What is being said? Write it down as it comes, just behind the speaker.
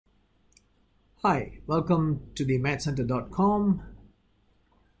Hi, welcome to the mathcenter.com.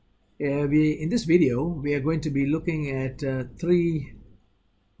 In this video, we are going to be looking at three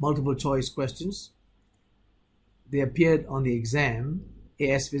multiple choice questions. They appeared on the exam,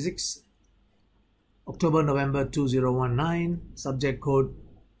 AS Physics, October-November 2019, subject code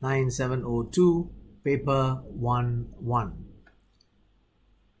 9702, paper 1-1.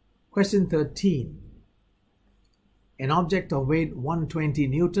 Question 13. An object of weight 120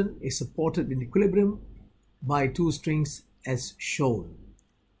 Newton is supported in equilibrium by two strings as shown.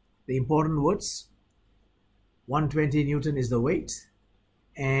 The important words, 120 Newton is the weight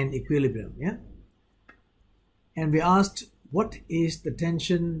and equilibrium. And we asked, what is the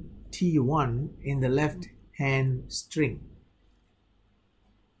tension T1 in the left hand string?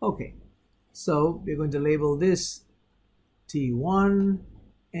 Okay, so we're going to label this T1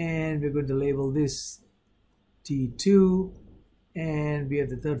 and we're going to label this T2, and we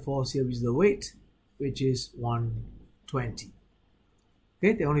have the third force here, which is the weight, which is 120.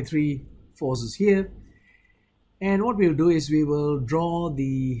 Okay, there are only three forces here, and what we'll do is we will draw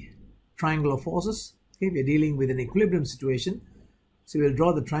the triangular forces. Okay, we're dealing with an equilibrium situation, so we'll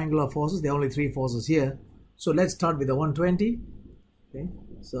draw the triangular forces. There are only three forces here, so let's start with the 120. Okay,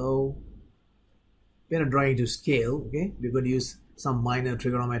 so we're not drawing to scale. Okay, we're going to use some minor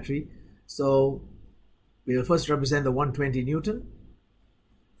trigonometry. So we will first represent the 120 Newton,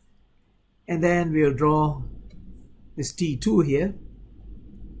 and then we will draw this T2 here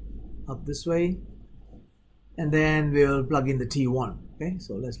up this way, and then we will plug in the T1. Okay,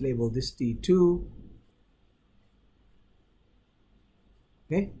 so let's label this T2.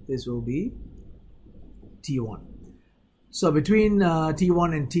 Okay, this will be T1. So between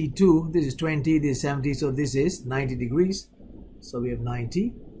T1 and T2, this is 20, this is 70, so this is 90 degrees. So we have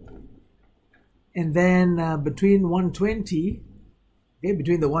 90. And then between 120, okay,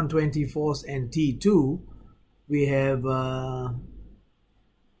 between the 120 force and T2, we have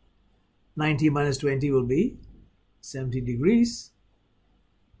 90 minus 20 will be 70 degrees.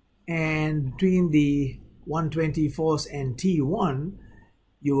 And between the 120 force and T1,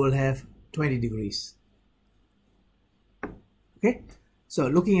 you will have 20 degrees. Okay, so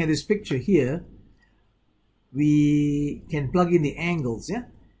looking at this picture here, we can plug in the angles,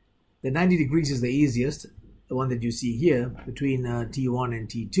 The 90 degrees is the easiest, the one that you see here between T1 and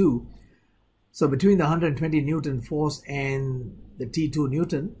T2. So between the 120 Newton force and the T2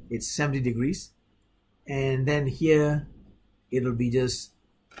 Newton, it's 70 degrees. And then here, it'll be just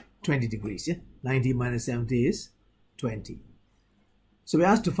 20 degrees. 90 minus 70 is 20. So we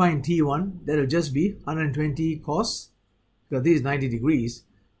asked to find T1. That'll just be 120 cos, because this is 90 degrees.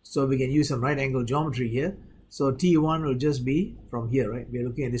 So we can use some right angle geometry here. So T1 will just be from here, right? We are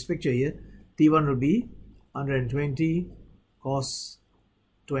looking at this picture here. T1 will be 120 cos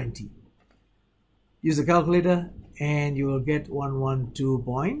 20. Use the calculator and you will get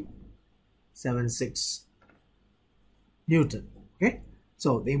 112.76 Newton. Okay?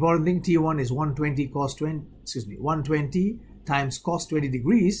 So the important thing, T1 is 120 cos 20, 120 times cos 20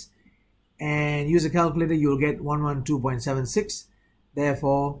 degrees. And use the calculator, you will get 112.76.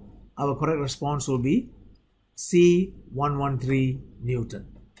 Therefore, our correct response will be C, 113 Newton.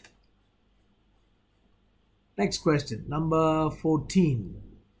 Next question, number 14.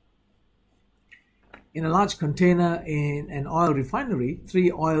 In a large container in an oil refinery,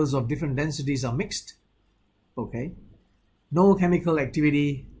 three oils of different densities are mixed. Okay. No chemical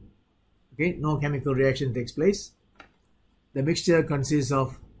activity, okay, no chemical reaction takes place. The mixture consists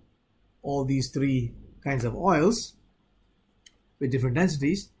of all these three kinds of oils with different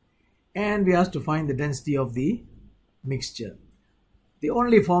densities. And we asked to find the density of the mixture. The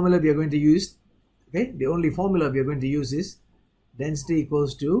only formula we are going to use, okay, the only formula we are going to use is density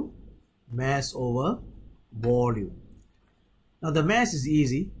equals to mass over volume. Now the mass is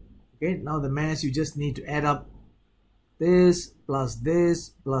easy, okay. Now the mass, you just need to add up this plus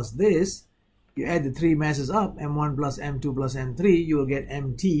this plus this. You add the three masses up, M1 plus M2 plus M3, you will get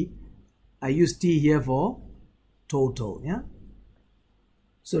MT. I use T here for total,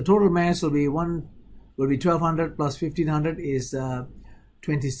 So total mass will be 1200 plus 1500 is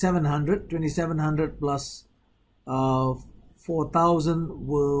 2700. 2700 plus 4000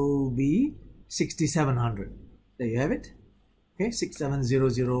 will be 6700. There you have it. Okay,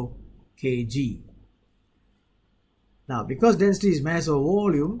 6700 kg. Now, because density is mass over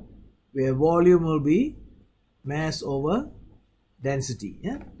volume, where volume will be mass over density.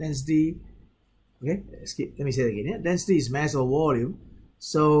 Density. Okay, let me say it again. Density is mass over volume.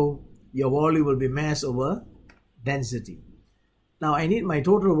 So your volume will be mass over density. Now I need my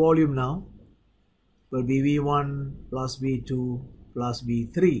total volume now. Will be V1 plus V2 plus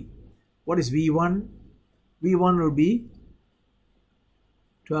V3. What is V1? V1 will be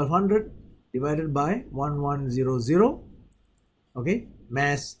 1200 divided by 1100, okay,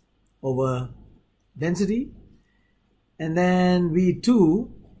 mass over density. And then V2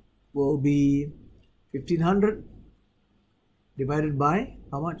 will be 1500 divided by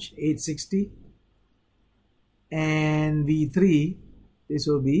how much? 860. And V3, this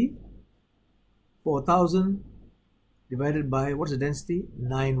will be 4000 divided by, what's the density?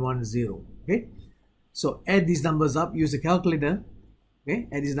 910. Okay, so add these numbers up, use a calculator. Okay,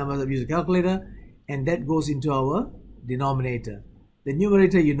 add these numbers up, use a calculator, and that goes into our denominator. The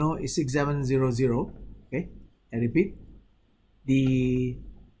numerator, you know, is 6700. Okay, I repeat,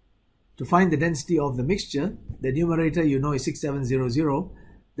 to find the density of the mixture, the numerator, you know, is 6700.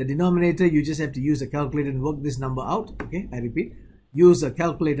 The denominator, you just have to use a calculator and work this number out. Okay, I repeat, use a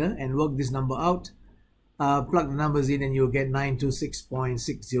calculator and work this number out. Plug the numbers in and you'll get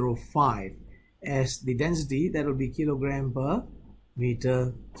 926.605 as the density. That will be kilogram per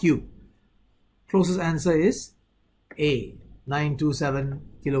meter cube. Closest answer is A, 927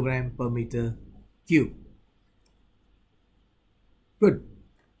 kilogram per meter cube. Good.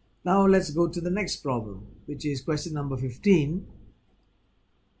 Now let's go to the next problem, which is question number 15.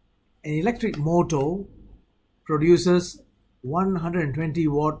 An electric motor produces 120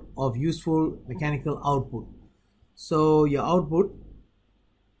 watt of useful mechanical output. So your output,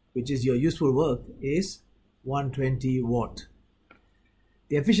 which is your useful work, is 120 watt.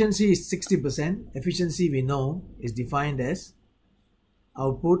 The efficiency is 60%. Efficiency, we know, is defined as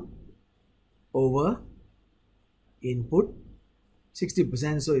output over input.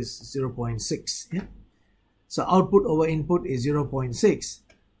 60%, so it's 0.6. Yeah? So output over input is 0.6.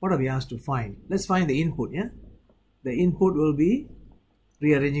 What are we asked to find? Let's find the input. Yeah, the input will be,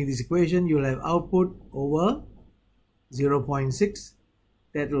 rearranging this equation, you will have output over 0.6.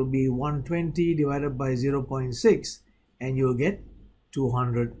 That will be 120 divided by 0.6, and you will get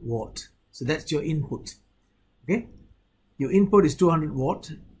 200 watt. So that's your input. Okay, your input is 200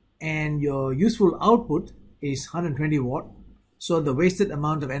 watt and your useful output is 120 watt. So the wasted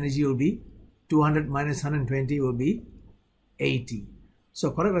amount of energy will be 200 minus 120 will be 80.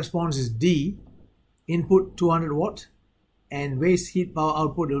 So correct response is D, input 200 watt and waste heat power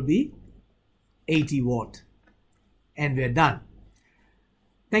output will be 80 watt. And we're done.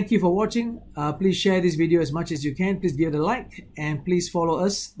 Thank you for watching. Please share this video as much as you can. Please give it a like and please follow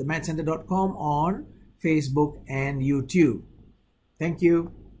us, themathscenter.com, on Facebook and YouTube. Thank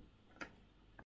you.